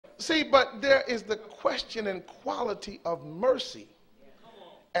See, but there is the question and quality of mercy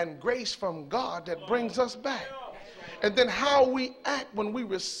and grace from God that brings us back. And then how we act when we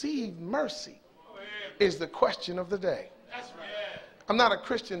receive mercy is the question of the day. I'm not a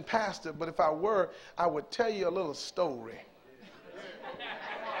Christian pastor, but if I were, I would tell you a little story.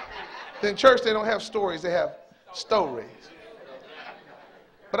 In church, they don't have stories, they have stories.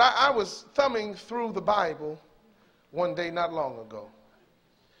 But I was thumbing through the Bible one day not long ago.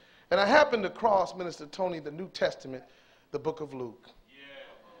 And I happened to cross, Minister Tony, the New Testament, the book of Luke.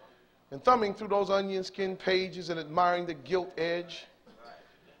 And thumbing through those onion skin pages and admiring the gilt edge,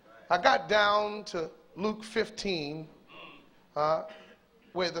 I got down to Luke 15,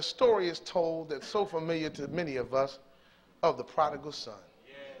 where the story is told that's so familiar to many of us of the prodigal son.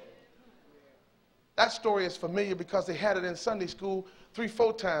 That story is familiar because they had it in Sunday school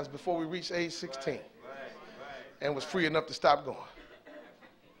 3-4 times before we reached age 16 and was free enough to stop going.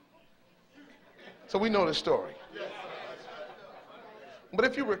 So we know the story. But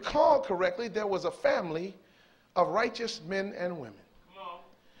if you recall correctly, there was a family of righteous men and women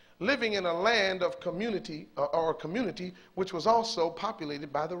living in a land of community, or a community which was also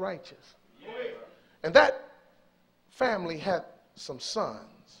populated by the righteous. And that family had some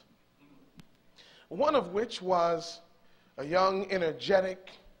sons, one of which was a young, energetic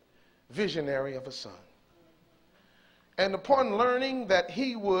visionary of a son. And upon learning that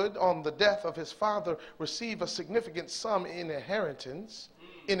he would, on the death of his father, receive a significant sum in inheritance,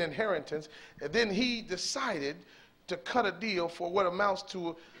 then he decided to cut a deal for what amounts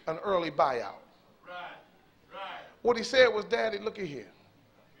to an early buyout. What he said was, Daddy, look at here.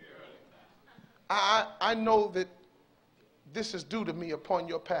 I know that this is due to me upon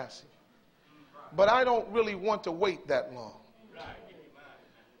your passing, but I don't really want to wait that long.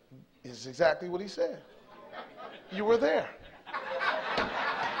 Is exactly what he said. You were there.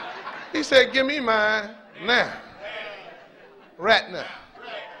 He said, give me mine now. Right now.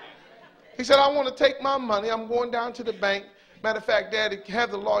 He said, I want to take my money. I'm going down to the bank. Matter of fact, Daddy,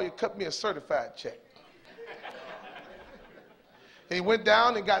 have the lawyer cut me a certified check. And he went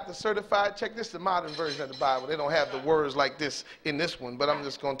down and got the certified check. This is the modern version of the Bible. They don't have the words like this in this one, but I'm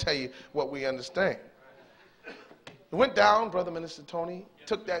just going to tell you what we understand. He went down, Brother Minister Tony,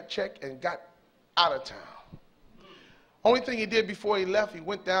 took that check and got out of town. Only thing he did before he left, he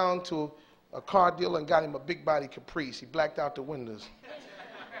went down to a car dealer and got him a big body Caprice. He blacked out the windows,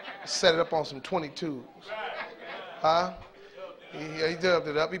 set it up on some 22s. Huh? He dubbed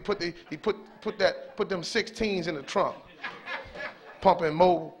it up. He put them 16s in the trunk, pumping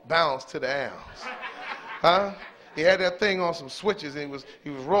more bounce to the ounce. Huh? He had that thing on some switches and he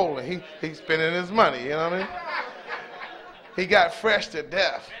was rolling. He's spending his money, you know what I mean? He got fresh to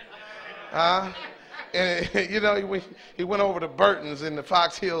death. Huh? And you know, he went over to Burton's in the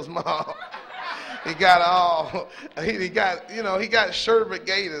Fox Hills Mall. He got sherbet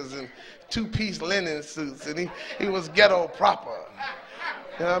gators and 2-piece linen suits, and he was ghetto proper.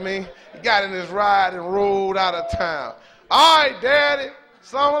 You know what I mean? He got in his ride and rolled out of town. All right, Daddy,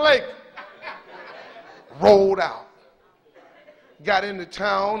 Assalamu alaikum. Rolled out. Got into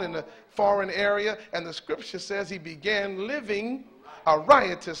town in the foreign area, and the scripture says he began living a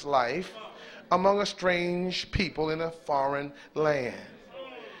riotous life among a strange people in a foreign land.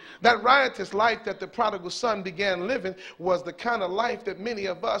 That riotous life that the prodigal son began living was the kind of life that many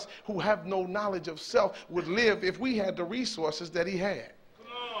of us who have no knowledge of self would live if we had the resources that he had.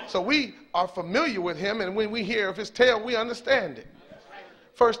 So we are familiar with him, and when we hear of his tale, we understand it.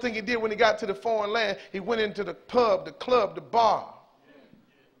 First thing he did when he got to the foreign land, he went into the pub, the club, the bar.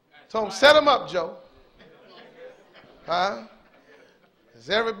 So set him up, Joe. Huh? As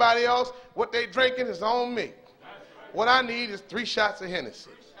everybody else, what they drinking is on me. What I need is 3 shots of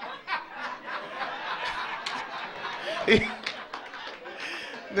Hennessy.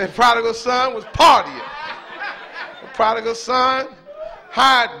 The prodigal son was partying. The prodigal son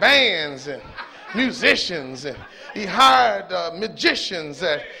hired bands and musicians, and he hired magicians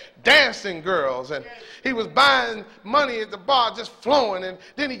and dancing girls, and he was buying money at the bar just flowing, and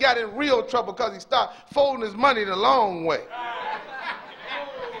then he got in real trouble because he started folding his money the long way.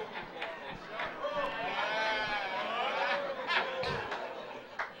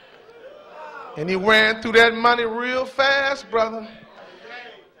 And he ran through that money real fast, brother.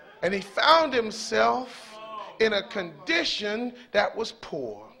 And he found himself in a condition that was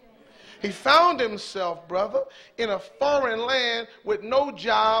poor. He found himself, brother, in a foreign land with no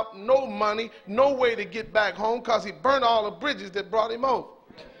job, no money, no way to get back home because he burned all the bridges that brought him over.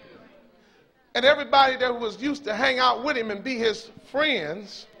 And everybody that was used to hang out with him and be his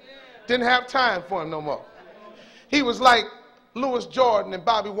friends didn't have time for him no more. He was like Louis Jordan and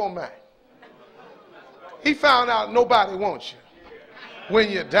Bobby Womack. He found out nobody wants you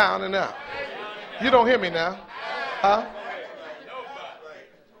when you're down and out. You don't hear me now? Huh?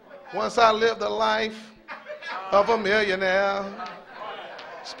 Once I lived a life of a millionaire,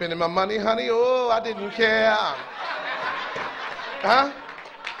 spending my money, honey, oh, I didn't care. Huh?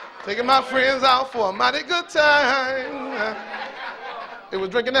 Taking my friends out for a mighty good time. They was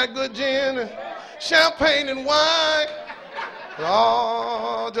drinking that good gin and champagne and wine.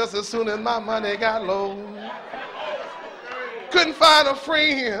 Oh, just as soon as my money got low, couldn't find a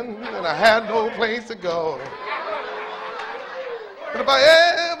friend and I had no place to go. But if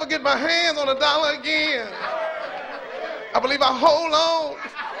I ever get my hands on $1 again, I believe I hold on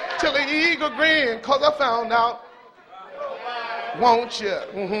till the eagle grin, cause I found out, won't you,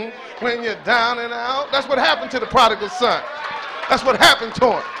 when you're down and out. That's what happened to the prodigal son. That's what happened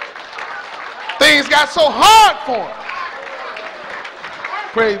to him. Things got so hard for him.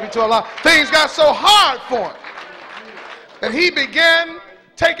 Praise be to Allah. Things got so hard for him. And he began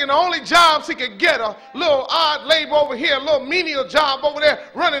taking the only jobs he could get, a little odd labor over here, a little menial job over there,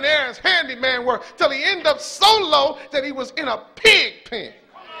 running errands, handyman work, till he ended up so low that he was in a pig pen,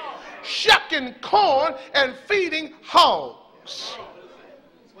 shucking corn and feeding hogs.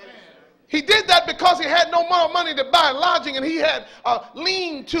 He did that because he had no more money to buy lodging, and he had a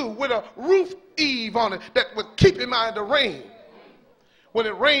lean-to with a roof eave on it that would keep him out of the rain. When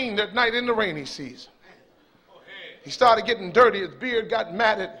it rained at night in the rainy season, he started getting dirty. His beard got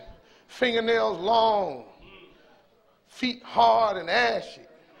matted, fingernails long, feet hard and ashy,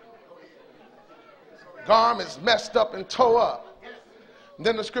 garments messed up and tore up. And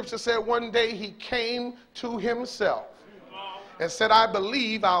then the scripture said one day he came to himself and said, I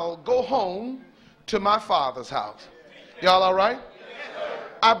believe I'll go home to my father's house. Y'all all right?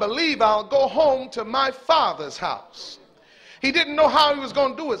 I believe I'll go home to my father's house. He didn't know how he was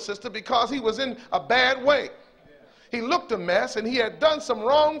going to do it, sister, because he was in a bad way. He looked a mess, and he had done some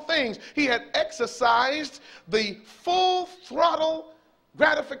wrong things. He had exercised the full throttle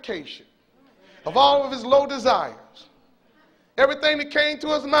gratification of all of his low desires. Everything that came to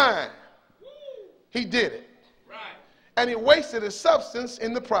his mind, he did it. And he wasted his substance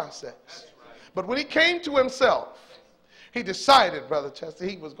in the process. But when he came to himself, he decided, Brother Chester,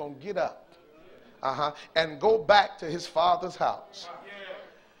 he was going to get up and go back to his father's house.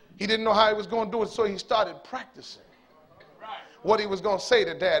 He didn't know how he was going to do it, so he started practicing what he was going to say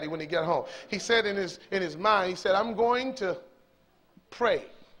to Daddy when he got home. He said in his mind, he said, I'm going to pray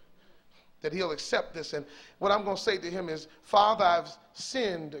that he'll accept this. And what I'm going to say to him is, Father, I've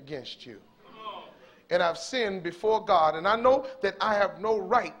sinned against you. And I've sinned before God. And I know that I have no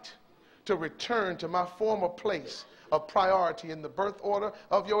right to return to my former place of priority in the birth order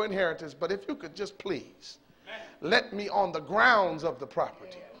of your inheritance. But if you could just please let me on the grounds of the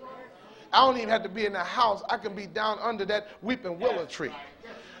property. I don't even have to be in the house. I can be down under that weeping willow tree,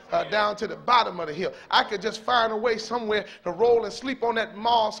 down to the bottom of the hill. I could just find a way somewhere to roll and sleep on that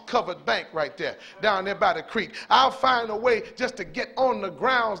moss-covered bank right there, down there by the creek. I'll find a way just to get on the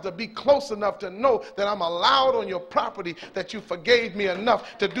grounds, to be close enough to know that I'm allowed on your property, that you forgave me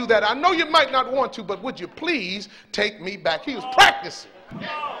enough to do that. I know you might not want to, but would you please take me back? He was practicing.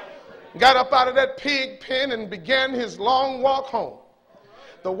 Got up out of that pig pen and began his long walk home.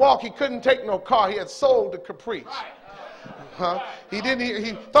 The walk, he couldn't take no car. He had sold the Caprice. He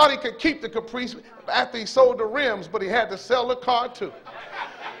thought he could keep the Caprice after he sold the rims, but he had to sell the car too.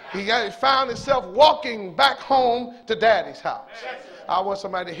 He found himself walking back home to Daddy's house. I want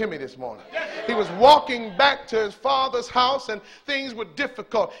somebody to hear me this morning. He was walking back to his father's house, and things were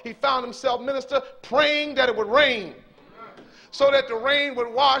difficult. He found himself, minister, praying that it would rain, so that the rain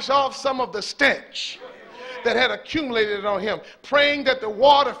would wash off some of the stench that had accumulated on him, praying that the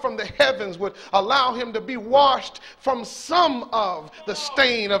water from the heavens would allow him to be washed from some of the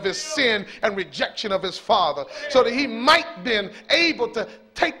stain of his sin and rejection of his father, so that he might been able to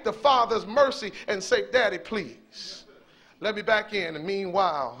take the father's mercy and say, Daddy, please, let me back in. And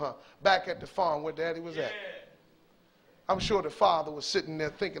meanwhile, back at the farm where Daddy was at, I'm sure the father was sitting there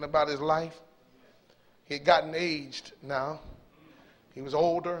thinking about his life. He had gotten aged now. He was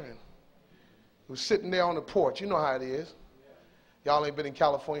older, and he was sitting there on the porch. You know how it is. Y'all ain't been in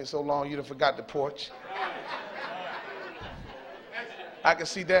California so long, you done forgot the porch. I can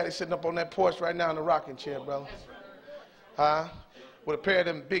see Daddy sitting up on that porch right now in the rocking chair, brother. With a pair of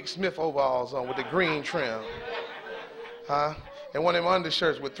them big Smith overalls on with the green trim. And one of them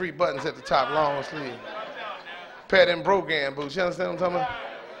undershirts with 3 buttons at the top, long sleeve. Pair of them Brogan boots. You understand what I'm talking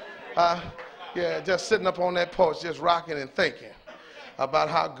about? Yeah, just sitting up on that porch, just rocking and thinking about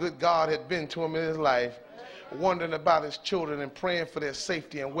how good God had been to him in his life, wondering about his children and praying for their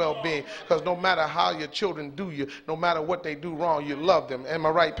safety and well-being. Because no matter how your children do you, no matter what they do wrong, you love them. Am I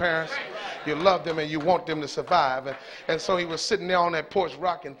right, parents? You love them and you want them to survive. And so he was sitting there on that porch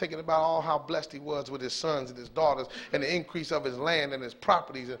rocking, thinking about all how blessed he was with his sons and his daughters and the increase of his land and his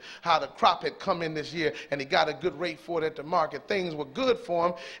properties and how the crop had come in this year and he got a good rate for it at the market. Things were good for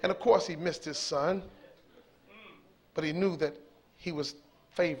him. And of course he missed his son. But he knew that he was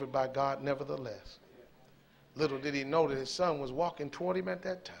favored by God nevertheless. Little did he know that his son was walking toward him at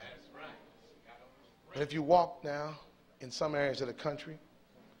that time. But if you walk now in some areas of the country,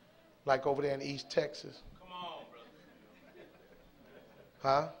 like over there in East Texas,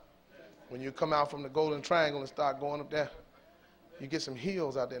 when you come out from the Golden Triangle and start going up there, you get some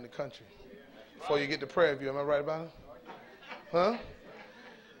hills out there in the country before you get to Prairie View. Am I right about it?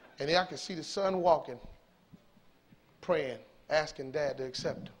 And here I can see the son walking, praying, asking dad to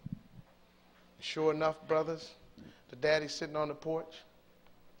accept him. Sure enough, brothers, the daddy's sitting on the porch.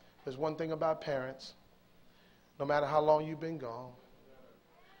 There's one thing about parents. No matter how long you've been gone,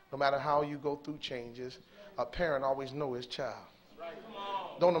 no matter how you go through changes, a parent always knows his child.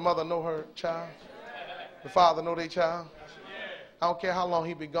 Don't the mother know her child? The father know their child? I don't care how long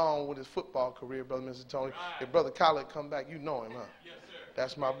he been gone with his football career, Brother Mr. Tony. If Brother Khaled come back, you know him, huh?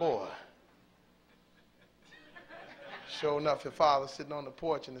 That's my boy. Sure enough, your father sitting on the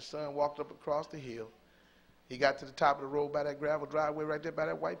porch and the son walked up across the hill. He got to the top of the road by that gravel driveway right there by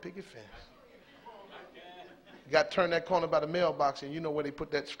that white picket fence. He got to turn that corner by the mailbox, and you know where they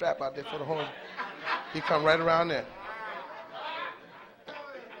put that strap out there for the horse. He come right around there.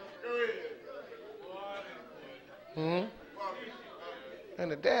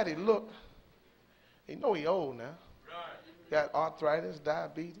 And the daddy looked. He know he old now. Got arthritis,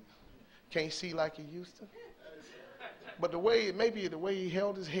 diabetes. Can't see like he used to. But maybe the way he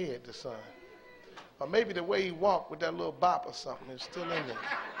held his head, the son. Or maybe the way he walked with that little bop or something is still in there.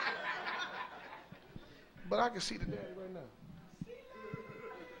 But I can see the daddy right now.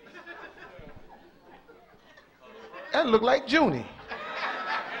 That look like Junie.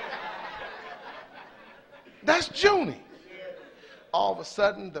 That's Junie. All of a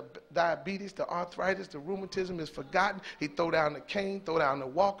sudden, the diabetes, the arthritis, the rheumatism is forgotten. He throw down the cane, throw down the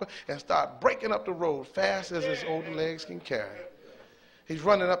walker, and start breaking up the road fast as his older legs can carry. He's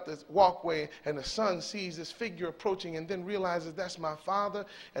running up this walkway, and the son sees this figure approaching and then realizes that's my father,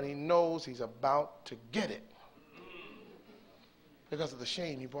 and he knows he's about to get it because of the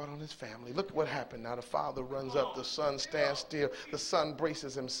shame he brought on his family. Look what happened now. The father runs up. The son stands still. The son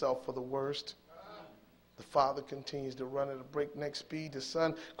braces himself for the worst. The father continues to run at a breakneck speed. The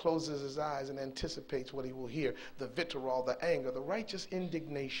son closes his eyes and anticipates what he will hear. The vitriol, the anger, the righteous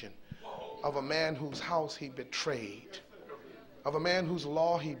indignation of a man whose house he betrayed, of a man whose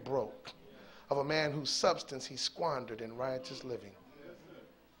law he broke, of a man whose substance he squandered in riotous living.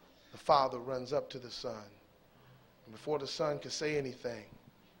 The father runs up to the son. And before the son could say anything,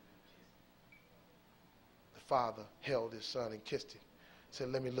 the father held his son and kissed him.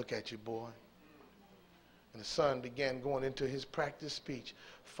 Said, "Let me look at you, boy." And the son began going into his practice speech.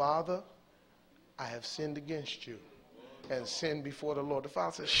 "Father, I have sinned against you and sinned before the Lord." The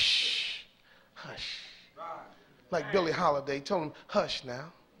father said, "Shh, hush." Like Billie Holiday told him, "Hush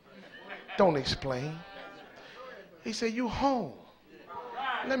now. Don't explain." He said, "You home.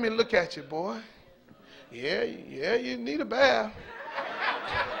 Let me look at you, boy. Yeah, you need a bath.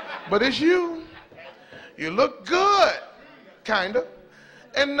 But it's you. You look good, kind of.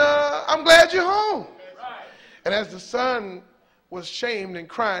 And I'm glad you're home." And as the son was shamed and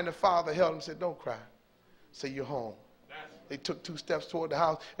crying, the father held him and said, "Don't cry. Say you're home." They took 2 steps toward the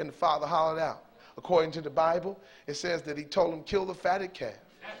house, and the father hollered out. According to the Bible, it says that he told him, "Kill the fatted calf."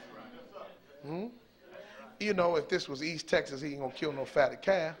 You know, if this was East Texas, he ain't going to kill no fatted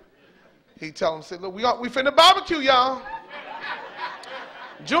calf. He tell him, "Look, we finna barbecue, y'all.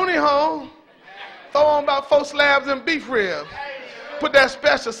 Junie home. Throw on about 4 slabs and beef ribs. Put that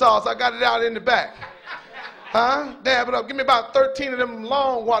special sauce. I got it out in the back. Dab it up. Give me about 13 of them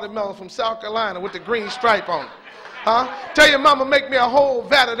long watermelons from South Carolina with the green stripe on it. Tell your mama make me a whole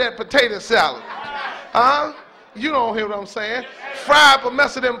vat of that potato salad. You don't hear what I'm saying. Fry up a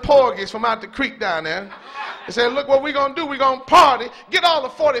mess of them porgies from out the creek down there. They say, look what we're going to do. We're going to party. Get all the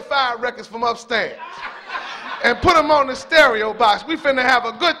 45 records from upstairs and put them on the stereo box. We finna have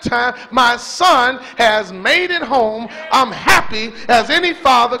a good time. My son has made it home. I'm happy as any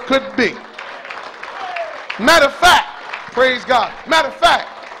father could be." Matter of fact, praise God. Matter of fact,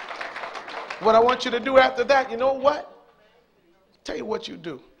 what I want you to do after that, you know what? Tell you what you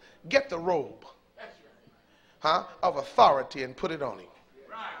do. Get the robe of authority and put it on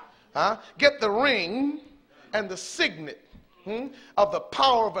him. Get the ring and the signet of the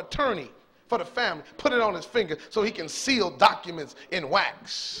power of attorney for the family. Put it on his finger so he can seal documents in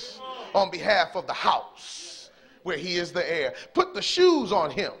wax on behalf of the house where he is the heir. Put the shoes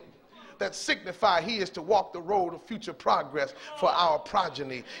on him that signify he is to walk the road of future progress for our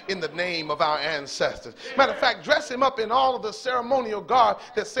progeny in the name of our ancestors. Matter of fact, dress him up in all of the ceremonial garb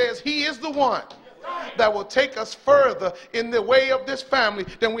that says he is the one that will take us further in the way of this family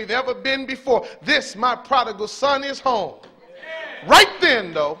than we've ever been before. This, my prodigal son, is home. Right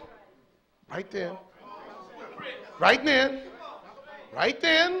then, though, right then,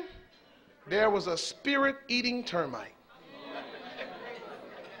 there was a spirit-eating termite.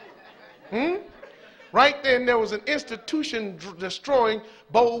 Right then, there was an institution-destroying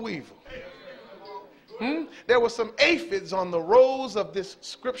boll weevil. There were some aphids on the rows of this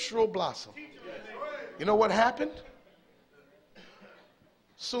scriptural blossom. You know what happened? As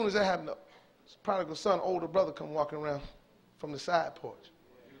soon as that happened, the prodigal son, older brother, come walking around from the side porch.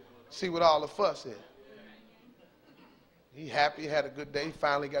 See what all the fuss is. He happy, had a good day.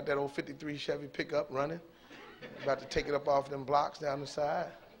 Finally got that old 53 Chevy pickup running. About to take it up off them blocks down the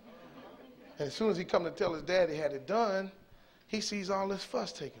side. And as soon as he come to tell his dad he had it done, he sees all this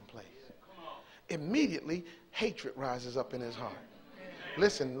fuss taking place. Immediately, hatred rises up in his heart.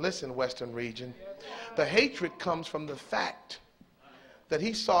 Listen, Western region. The hatred comes from the fact that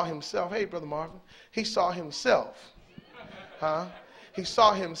he saw himself, hey, Brother Marvin, he saw himself, he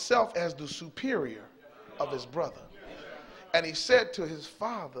saw himself as the superior of his brother. And he said to his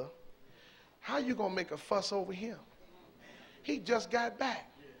father, how you going to make a fuss over him? He just got back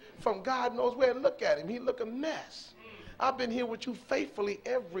from God knows where. Look at him. He look a mess. I've been here with you faithfully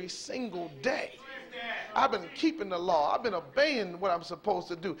every single day. I've been keeping the law. I've been obeying what I'm supposed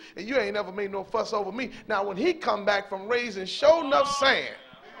to do. And you ain't never made no fuss over me. Now, when he come back from raising sure enough sand,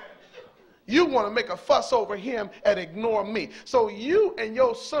 you want to make a fuss over him and ignore me. So you and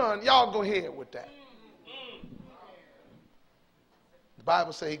your son, y'all go ahead with that. The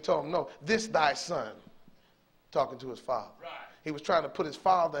Bible says he told him, no, this thy son, talking to his father. He was trying to put his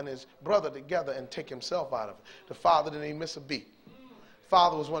father and his brother together and take himself out of it. The father didn't even miss a beat.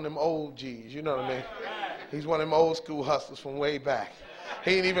 Father was one of them old G's, you know what I mean? He's one of them old school hustlers from way back.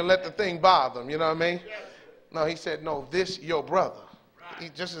 He didn't even let the thing bother him, you know what I mean? No, he said, no, this your brother.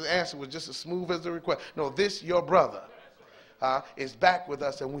 Just his answer was just as smooth as the request. No, this your brother is back with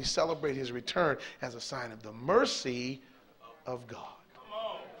us, and we celebrate his return as a sign of the mercy of God.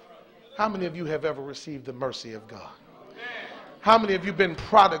 How many of you have ever received the mercy of God? How many of you been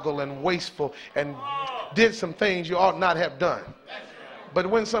prodigal and wasteful and did some things you ought not have done? But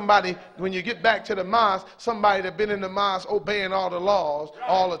when you get back to the mosque, somebody that's been in the mosque obeying all the laws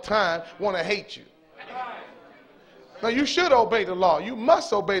all the time want to hate you. Now, you should obey the law. You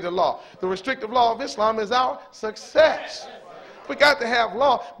must obey the law. The restrictive law of Islam is our success. We got to have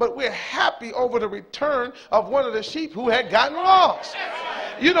law, but we're happy over the return of one of the sheep who had gotten lost.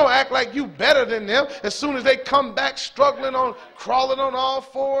 You don't act like you better than them. As soon as they come back struggling on, crawling on all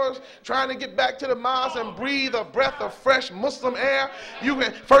fours, trying to get back to the mosque and breathe a breath of fresh Muslim air,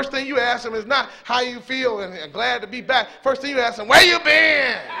 first thing you ask them is not how you feel and glad to be back. First thing you ask them, where you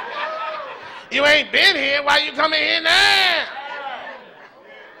been? You ain't been here. Why you coming here now?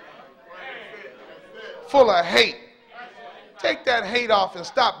 Full of hate. Take that hate off and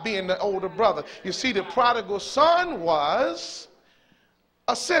stop being the older brother. You see, the prodigal son was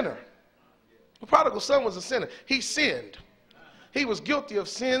a sinner. The prodigal son was a sinner. He sinned. He was guilty of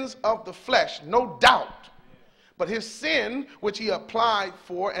sins of the flesh, no doubt. But his sin, which he applied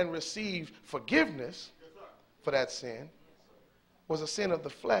for and received forgiveness for that sin, was a sin of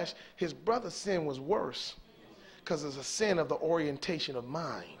the flesh. His brother's sin was worse because it's a sin of the orientation of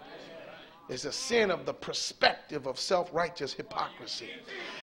mind. It's a sin of the perspective of self-righteous hypocrisy.